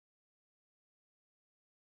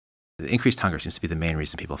The increased hunger seems to be the main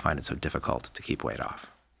reason people find it so difficult to keep weight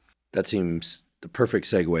off. That seems the perfect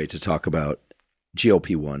segue to talk about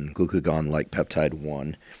GLP-1, glucagon-like peptide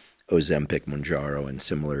 1, Ozempic, Mounjaro, and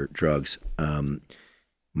similar drugs.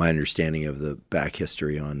 My understanding of the back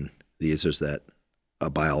history on these is that a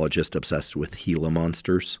biologist obsessed with Gila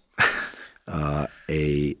monsters,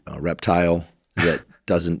 a reptile that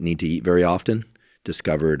doesn't need to eat very often,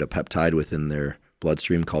 discovered a peptide within their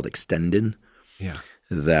bloodstream called extendin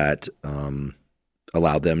that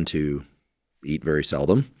allowed them to eat very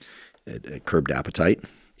seldom. It curbed appetite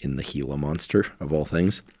in the Gila monster, of all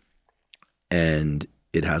things. And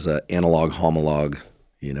it has an analog homolog,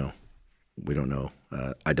 we don't know.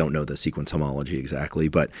 I don't know the sequence homology exactly,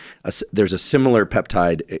 but there's a similar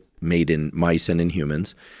peptide made in mice and in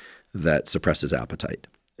humans that suppresses appetite.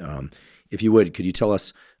 If you would, could you tell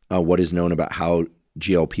us what is known about how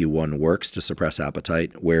GLP-1 works to suppress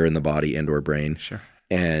appetite, where in the body and or brain? Sure.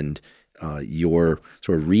 And your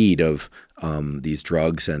sort of read of these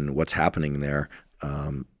drugs and what's happening there,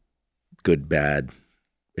 good, bad,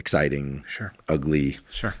 exciting, ugly.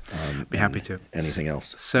 Sure. Be happy to. Anything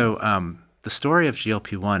else? So the story of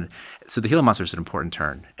GLP-1, so the Gila monster is an important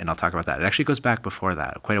turn, and I'll talk about that. It actually goes back before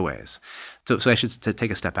that, quite a ways. So I should take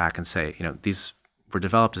a step back and say, these were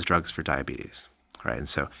developed as drugs for diabetes, right?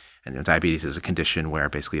 And diabetes is a condition where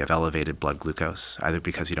basically you have elevated blood glucose, either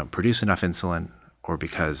because you don't produce enough insulin or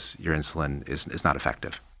because your insulin is not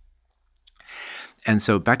effective. And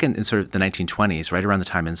so back in sort of the 1920s, right around the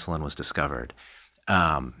time insulin was discovered,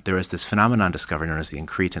 there was this phenomenon discovered known as the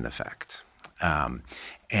Incretin effect. What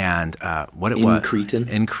it was—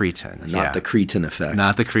 Incretin. Not the Cretin effect.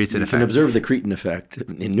 Not the Cretin effect. You can observe the Cretin effect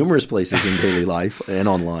in numerous places in daily life and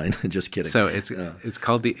online. Just kidding. So it's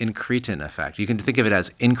called the Incretin effect. You can think of it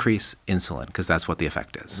as increase insulin, because that's what the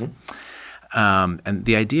effect is. And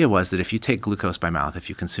the idea was that if you take glucose by mouth, if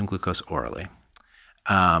you consume glucose orally,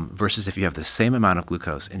 versus if you have the same amount of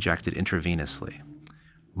glucose injected intravenously,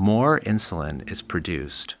 more insulin is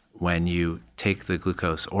produced when you take the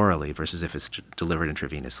glucose orally versus if it's delivered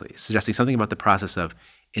intravenously, suggesting something about the process of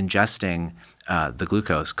ingesting the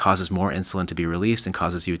glucose causes more insulin to be released and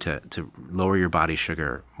causes you to lower your body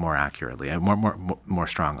sugar more accurately and more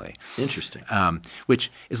strongly. Interesting.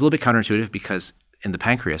 Which is a little bit counterintuitive because in the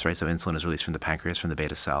pancreas, right, so insulin is released from the pancreas, from the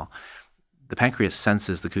beta cell. The pancreas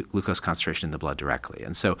senses the glucose concentration in the blood directly.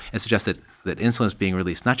 And so it suggests that insulin is being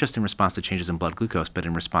released not just in response to changes in blood glucose, but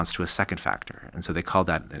in response to a second factor. And so they called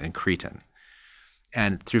that an incretin.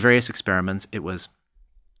 And through various experiments, it was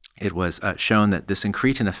shown that this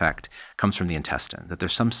incretin effect comes from the intestine, that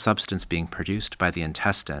there's some substance being produced by the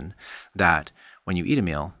intestine that when you eat a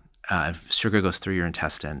meal, if sugar goes through your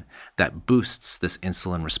intestine, that boosts this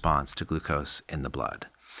insulin response to glucose in the blood.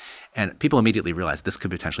 And people immediately realized this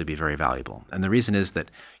could potentially be very valuable. And the reason is that,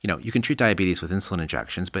 you can treat diabetes with insulin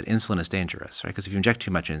injections, but insulin is dangerous, right? Because if you inject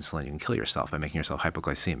too much insulin, you can kill yourself by making yourself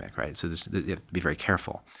hypoglycemic, right? So you have to be very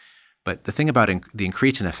careful. But the thing about the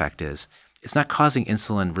incretin effect is it's not causing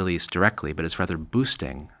insulin release directly, but it's rather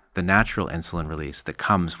boosting the natural insulin release that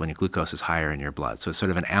comes when your glucose is higher in your blood. So it's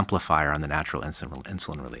sort of an amplifier on the natural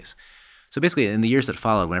insulin release. So basically, in the years that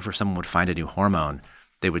followed, whenever someone would find a new hormone,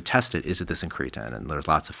 they would test it, is it this incretin? And there was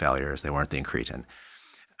lots of failures. They weren't the incretin.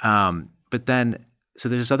 But then, so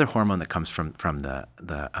there's this other hormone that comes from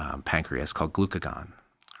the pancreas called glucagon,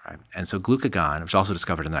 right? And so glucagon, which was also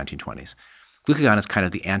discovered in the 1920s, glucagon is kind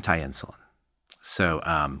of the anti-insulin. So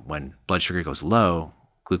when blood sugar goes low,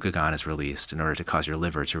 glucagon is released in order to cause your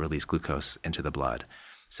liver to release glucose into the blood.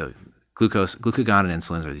 So glucagon and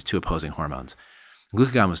insulin are these two opposing hormones.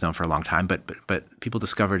 Glucagon was known for a long time, but people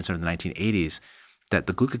discovered in sort of the 1980s that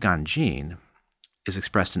the glucagon gene is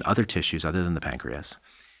expressed in other tissues other than the pancreas,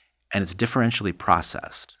 and it's differentially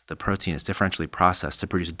processed. The protein is differentially processed to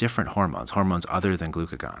produce different hormones other than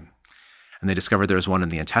glucagon. And they discovered there was one in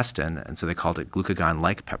the intestine, and so they called it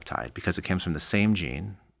glucagon-like peptide because it comes from the same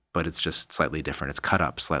gene, but it's just slightly different. It's cut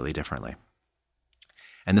up slightly differently.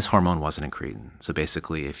 And this hormone was an incretin. So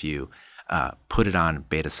basically, if you put it on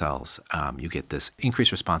beta cells, you get this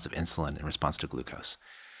increased response of insulin in response to glucose.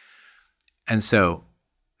 And so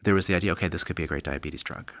there was the idea, okay, this could be a great diabetes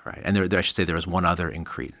drug, right? And I should say there was one other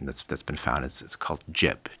incretin that's been found. It's called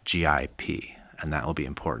GIP, G-I-P, and that will be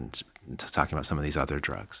important to talking about some of these other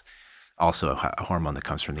drugs. Also a hormone that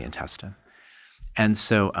comes from the intestine. And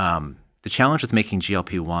so the challenge with making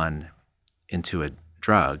GLP-1 into a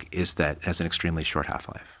drug is that it has an extremely short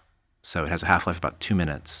half-life. So it has a half-life of about 2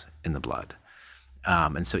 minutes in the blood.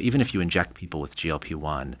 And so even if you inject people with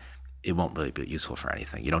GLP-1, it won't really be useful for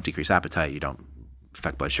anything. You don't decrease appetite, you don't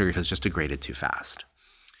affect blood sugar because it's just degraded too fast.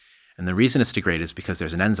 And the reason it's degraded is because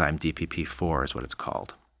there's an enzyme, DPP-4 is what it's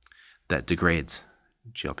called, that degrades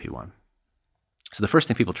GLP-1. So the first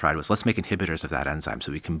thing people tried was, let's make inhibitors of that enzyme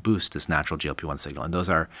so we can boost this natural GLP-1 signal. And those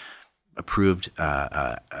are approved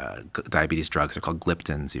diabetes drugs. They're called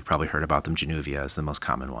gliptins. You've probably heard about them. Januvia is the most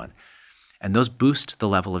common one. And those boost the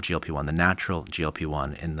level of GLP-1, the natural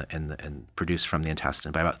GLP-1 produced from the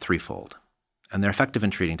intestine, by about threefold. And they're effective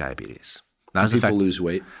in treating diabetes. Not as people lose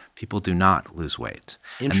weight? People do not lose weight.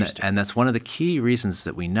 Interesting. And that's one of the key reasons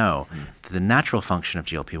that we know that the natural function of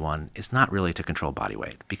GLP-1 is not really to control body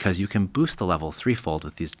weight, because you can boost the level threefold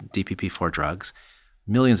with these DPP-4 drugs.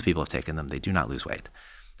 Millions of people have taken them. They do not lose weight.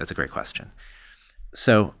 That's a great question.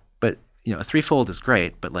 So, but a threefold is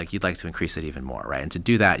great, but like you'd like to increase it even more, right? And to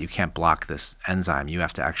do that, you can't block this enzyme. You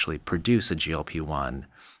have to actually produce a GLP-1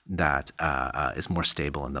 that is more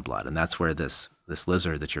stable in the blood. And that's where this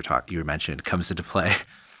lizard that you mentioned comes into play.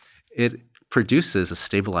 It produces a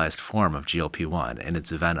stabilized form of GLP-1 in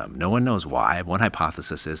its venom. No one knows why. One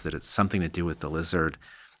hypothesis is that it's something to do with the lizard,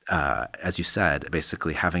 as you said,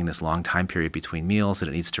 basically having this long time period between meals, and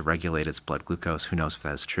it needs to regulate its blood glucose. Who knows if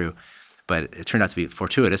that is true? But it turned out to be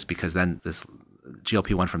fortuitous, because then this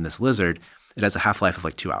GLP-1 from this lizard, it has a half-life of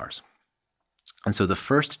like 2 hours. And so the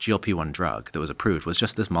first GLP-1 drug that was approved was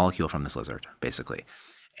just this molecule from this lizard, basically.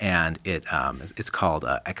 And it's called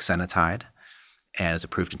exenatide, and it's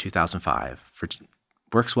approved in 2005.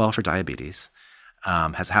 Works well for diabetes,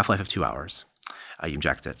 has a half-life of 2 hours. You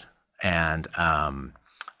inject it, and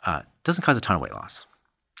doesn't cause a ton of weight loss.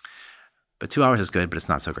 But 2 hours is good, but it's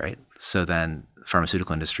not so great. So then the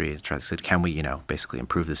pharmaceutical industry said, can we, basically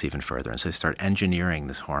improve this even further? And so they start engineering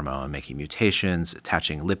this hormone, making mutations,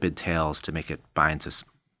 attaching lipid tails to make it bind to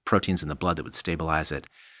proteins in the blood that would stabilize it.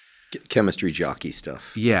 Chemistry jockey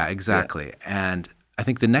stuff. Yeah, exactly. Yeah. And I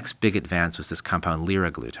think the next big advance was this compound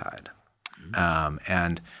liraglutide.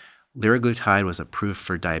 And liraglutide was approved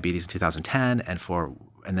for diabetes in 2010 and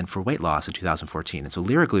then for weight loss in 2014. And so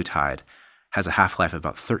liraglutide has a half-life of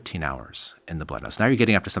about 13 hours in the blood. So now you're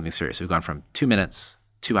getting up to something serious. We've gone from 2 minutes,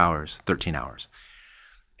 2 hours, 13 hours.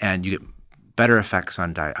 And you get better effects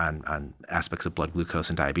on aspects of blood glucose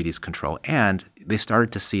and diabetes control. And they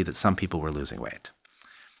started to see that some people were losing weight.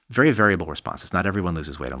 Very variable responses. Not everyone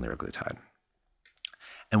loses weight on liraglutide.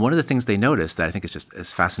 And one of the things they noticed that I think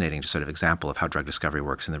is fascinating, just sort of example of how drug discovery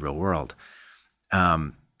works in the real world.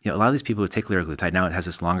 A lot of these people who take liraglutide, now it has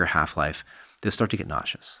this longer half-life, they'll start to get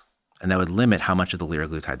nauseous. And that would limit how much of the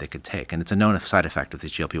liraglutide they could take. And it's a known side effect of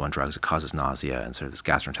these GLP-1 drugs. It causes nausea and sort of this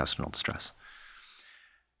gastrointestinal distress.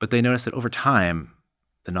 But they noticed that over time,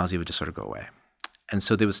 the nausea would just sort of go away. And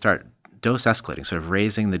so they would start dose escalating, sort of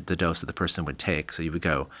raising the dose that the person would take. So you would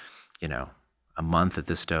go, a month at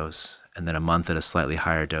this dose, and then a month at a slightly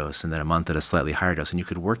higher dose, and then a month at a slightly higher dose. And you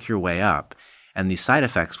could work your way up. And these side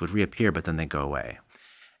effects would reappear, but then they go away.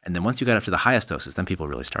 And then once you got up to the highest doses, then people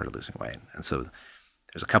really started losing weight. And so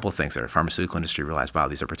there's a couple of things there. The pharmaceutical industry realized, wow,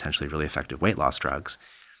 these are potentially really effective weight loss drugs.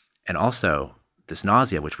 And also this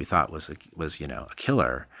nausea, which we thought was a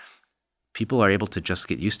killer, people are able to just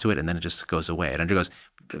get used to it, and then it just goes away. It undergoes,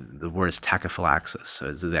 the word is tachyphylaxis.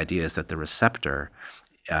 So the idea is that the receptor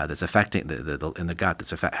that's affecting in the gut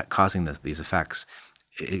that's causing these effects,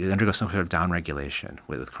 it undergoes some sort of downregulation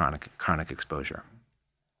with chronic exposure.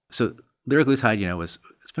 So liraglutide,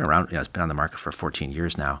 it's been around, it's been on the market for 14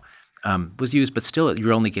 years now. Was used, but still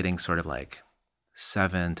you're only getting sort of like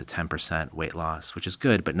 7 to 10% weight loss, which is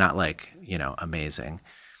good, but not like, amazing,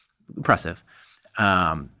 impressive.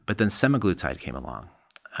 But then semaglutide came along,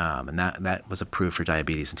 and that was approved for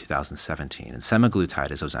diabetes in 2017. And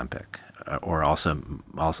semaglutide is Ozempic, or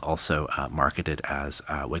also marketed as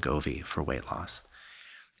Wegovy for weight loss.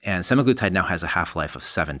 And semaglutide now has a half-life of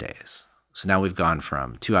 7 days. So now we've gone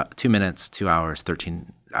from 2 minutes, 2 hours,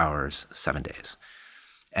 13 hours, 7 days.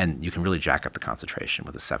 And you can really jack up the concentration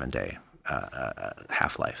with a 7-day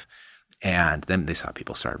half-life. And then they saw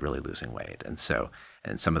people start really losing weight. And so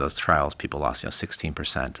in some of those trials, people lost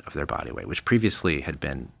 16% of their body weight, which previously had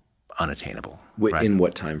been unattainable. Right? In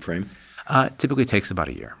what time frame? Typically takes about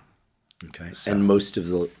a year. Okay. So, and most of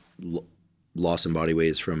the loss in body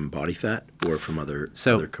weight is from body fat or from other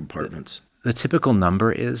compartments? The typical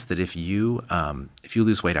number is that if you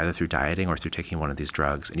lose weight either through dieting or through taking one of these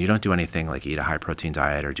drugs, and you don't do anything like eat a high-protein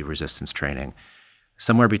diet or do resistance training,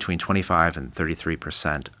 somewhere between 25 and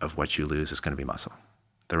 33% of what you lose is going to be muscle.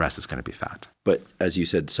 The rest is going to be fat. But as you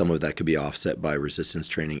said, some of that could be offset by resistance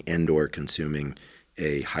training and or consuming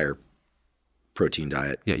a higher protein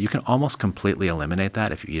diet. Yeah, you can almost completely eliminate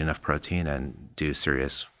that if you eat enough protein and do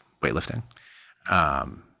serious weightlifting.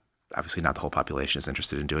 Obviously, not the whole population is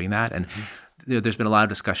interested in doing that. And there's been a lot of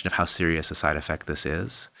discussion of how serious a side effect this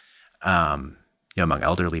is. Among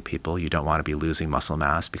elderly people, you don't want to be losing muscle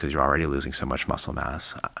mass because you're already losing so much muscle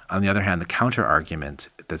mass. On the other hand, the counter argument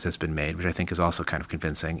that has been made, which I think is also kind of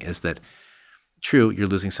convincing, is that true, you're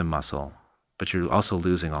losing some muscle, but you're also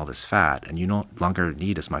losing all this fat, and you no longer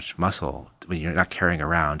need as much muscle when you're not carrying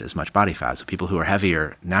around as much body fat. So people who are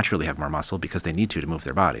heavier naturally have more muscle because they need to move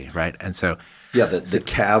their body, right? And so the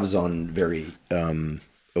calves on very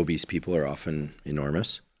obese people are often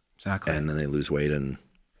enormous. Exactly. And then they lose weight and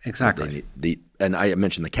exactly. And I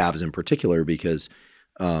mentioned the calves in particular because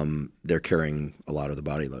they're carrying a lot of the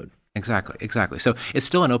body load. Exactly. So it's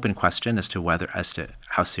still an open question as to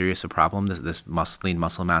how serious a problem this lean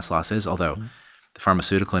muscle mass loss is, although the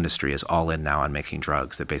pharmaceutical industry is all in now on making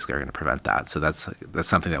drugs that basically are going to prevent that. So that's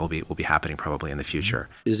something that will be happening probably in the future.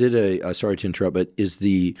 Is it sorry to interrupt, but is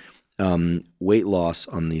the weight loss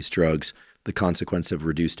on these drugs the consequence of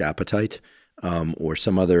reduced appetite or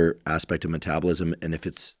some other aspect of metabolism? And if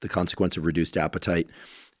it's the consequence of reduced appetite,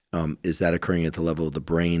 is that occurring at the level of the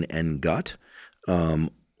brain and gut?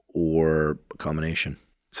 Or a combination?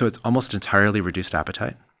 So it's almost entirely reduced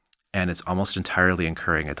appetite, and it's almost entirely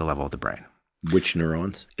occurring at the level of the brain. Which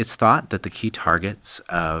neurons? It's thought that the key targets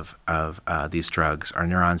of these drugs are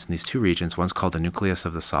neurons in these two regions. One's called the nucleus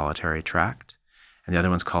of the solitary tract, and the other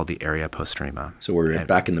one's called the area postrema. So we're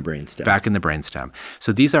back in the brainstem. Back in the brainstem.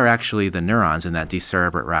 So these are actually the neurons in that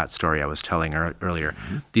decerebrate rat story I was telling earlier.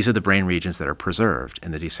 Mm-hmm. These are the brain regions that are preserved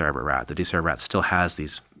in the decerebrate rat. The decerebrate rat still has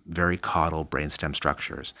these very caudal brainstem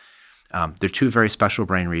structures. They're two very special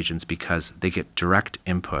brain regions because they get direct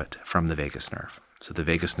input from the vagus nerve. So the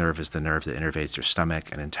vagus nerve is the nerve that innervates your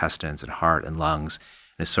stomach and intestines and heart and lungs,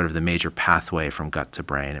 and is sort of the major pathway from gut to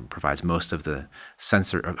brain. It provides most of the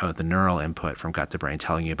the neural input from gut to brain,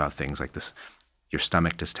 telling you about things like this, your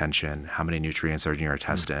stomach distension, how many nutrients are in your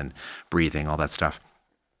intestine, breathing, all that stuff.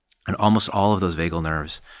 And almost all of those vagal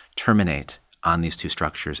nerves terminate on these two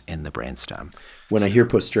structures in the brainstem. When I hear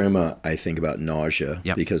postrema, I think about nausea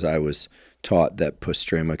because I was taught that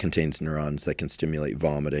postrema contains neurons that can stimulate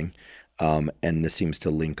vomiting. And this seems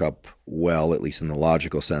to link up well, at least in the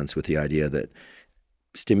logical sense, with the idea that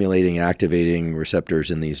stimulating, activating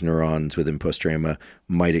receptors in these neurons within postrema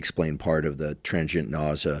might explain part of the transient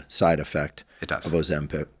nausea side effect of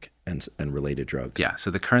Ozempic and related drugs. Yeah,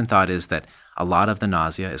 so the current thought is that a lot of the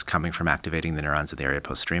nausea is coming from activating the neurons in the area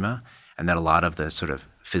postrema, and that a lot of the sort of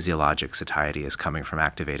physiologic satiety is coming from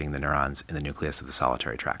activating the neurons in the nucleus of the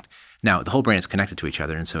solitary tract. Now, the whole brain is connected to each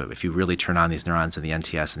other, and so if you really turn on these neurons in the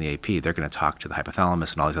NTS and the AP, they're going to talk to the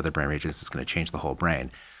hypothalamus and all these other brain regions. It's going to change the whole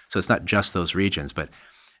brain. So it's not just those regions, but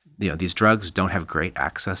these drugs don't have great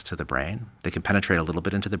access to the brain. They can penetrate a little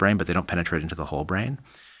bit into the brain, but they don't penetrate into the whole brain.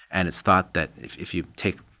 And it's thought that if you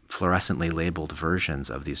take fluorescently labeled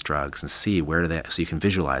versions of these drugs and see so you can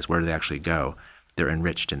visualize where do they actually go, they're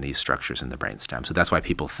enriched in these structures in the brainstem. So that's why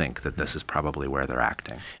people think that this is probably where they're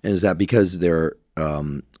acting. And is that because there's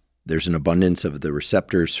an abundance of the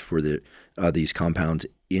receptors for these compounds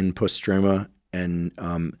in postrema and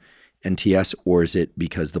NTS, or is it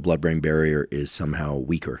because the blood-brain barrier is somehow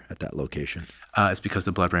weaker at that location? It's because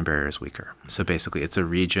the blood-brain barrier is weaker. So basically it's a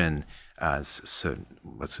region,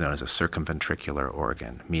 what's known as a circumventricular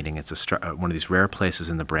organ, meaning it's one of these rare places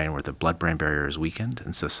in the brain where the blood-brain barrier is weakened,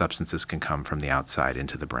 and so substances can come from the outside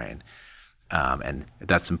into the brain. And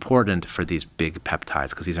that's important for these big peptides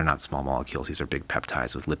because these are not small molecules. These are big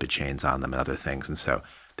peptides with lipid chains on them and other things. And so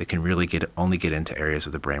they can really only get into areas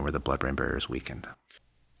of the brain where the blood-brain barrier is weakened.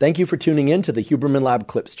 Thank you for tuning in to the Huberman Lab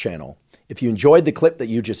Clips channel. If you enjoyed the clip that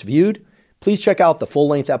you just viewed, please check out the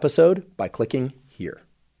full-length episode by clicking here.